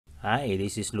Hi,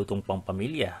 this is Lutong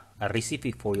Pamilya, a recipe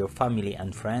for your family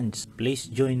and friends. Please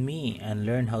join me and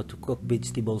learn how to cook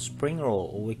vegetable spring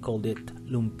roll, or we called it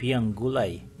Lumpiang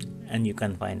gulay. And you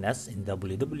can find us in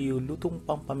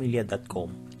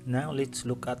www.lutongpampamilya.com. Now let's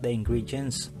look at the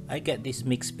ingredients. I get this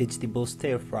mixed vegetable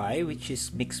stir fry, which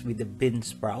is mixed with the bean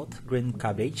sprout, green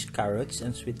cabbage, carrots,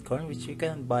 and sweet corn, which you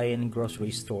can buy in a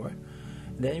grocery store.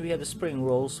 Then we have the spring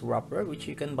rolls wrapper, which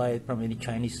you can buy it from any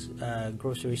Chinese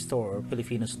grocery store or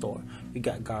Filipino store. We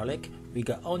got garlic, we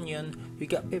got onion, we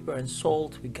got pepper and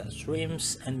salt, we got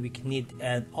shrimps, and we need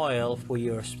an oil for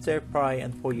your stir fry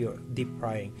and for your deep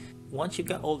frying. Once you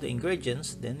got all the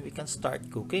ingredients, then we can start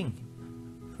cooking.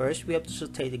 First, we have to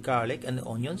saute the garlic and the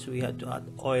onions. We have to add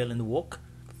oil and wok.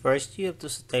 First, you have to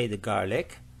saute the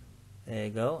garlic. There you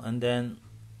go, and then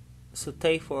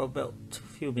saute for about a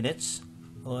few minutes,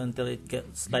 or until it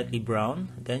gets slightly brown.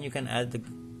 Then you can add the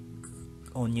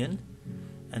onion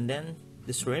and then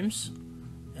the shrimps,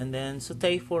 and then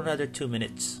saute for another 2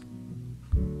 minutes.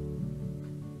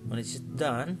 When it's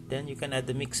done, then you can add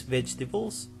the mixed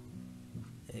vegetables.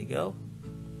 There you go.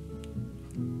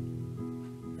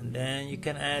 And then you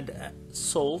can add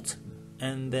salt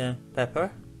and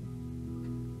pepper.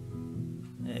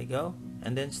 There you go.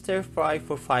 And then stir fry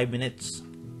for 5 minutes.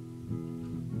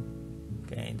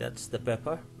 Okay, that's the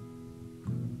pepper.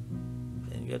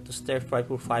 Then you have to stir fry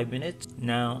for 5 minutes.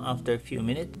 Now, after a few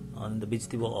minutes, on the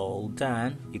vegetable all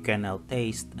done, you can now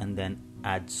taste and then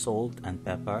add salt and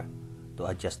pepper to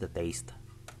adjust the taste.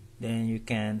 Then you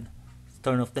can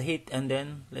turn off the heat and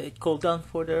then let it cool down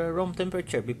for the room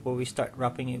temperature before we start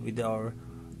wrapping it with our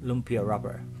lumpia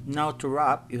wrapper. Now to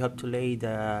wrap, you have to lay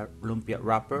the lumpia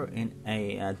wrapper in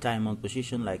a diamond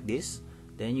position like this.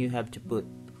 Then you have to put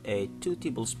at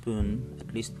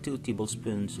least 2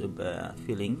 tablespoons of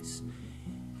fillings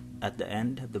at the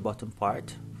end of the bottom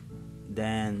part.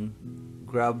 Then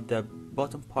grab the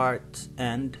bottom part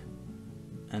end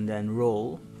and then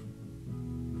roll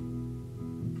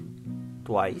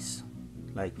twice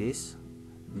like this.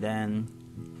 Then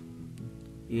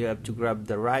you have to grab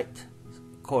the right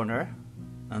corner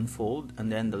and fold,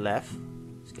 and then the left.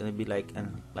 It's gonna be like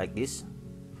this.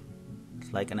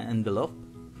 It's like an envelope.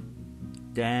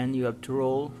 Then you have to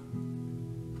roll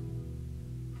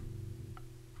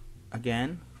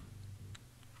again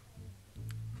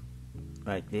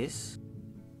like this,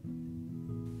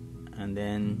 and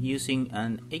then using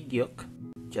an egg yolk,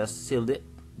 just seal it.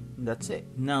 That's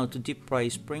it. Now to deep fry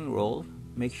spring roll,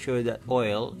 make sure that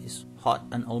oil is hot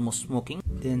and almost smoking.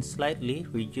 Then slightly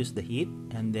reduce the heat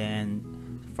and then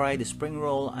fry the spring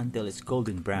roll until it's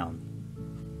golden brown.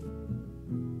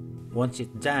 Once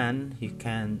it's done, you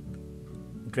can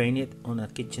drain it on a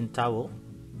kitchen towel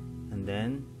and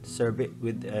then serve it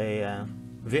with a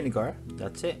vinegar.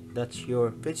 That's it. That's your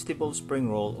vegetable spring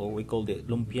roll, or we call it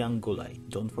Lumpiang gulay.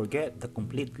 Don't forget, the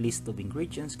complete list of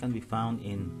ingredients can be found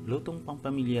in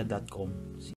lutongpampamilya.com.